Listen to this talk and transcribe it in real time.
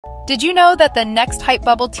Did you know that the next hype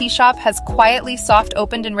bubble tea shop has quietly soft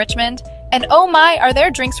opened in Richmond? And oh my, are their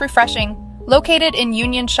drinks refreshing! Located in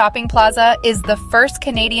Union Shopping Plaza is the first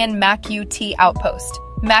Canadian MACU Tea outpost.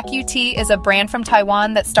 MACU Tea is a brand from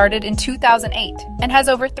Taiwan that started in 2008 and has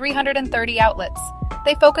over 330 outlets.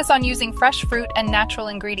 They focus on using fresh fruit and natural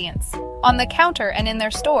ingredients. On the counter and in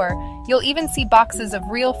their store, you'll even see boxes of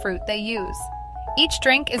real fruit they use. Each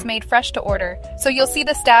drink is made fresh to order, so you'll see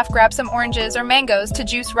the staff grab some oranges or mangoes to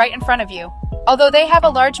juice right in front of you. Although they have a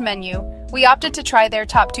large menu, we opted to try their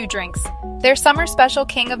top 2 drinks. Their summer special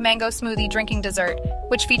King of Mango Smoothie drinking dessert,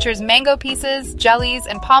 which features mango pieces, jellies,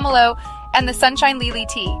 and pomelo, and the Sunshine Lily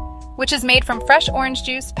Tea, which is made from fresh orange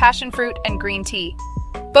juice, passion fruit, and green tea.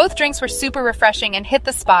 Both drinks were super refreshing and hit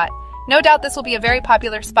the spot. No doubt this will be a very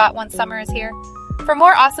popular spot once summer is here. For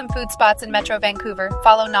more awesome food spots in Metro Vancouver,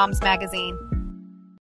 follow Noms Magazine.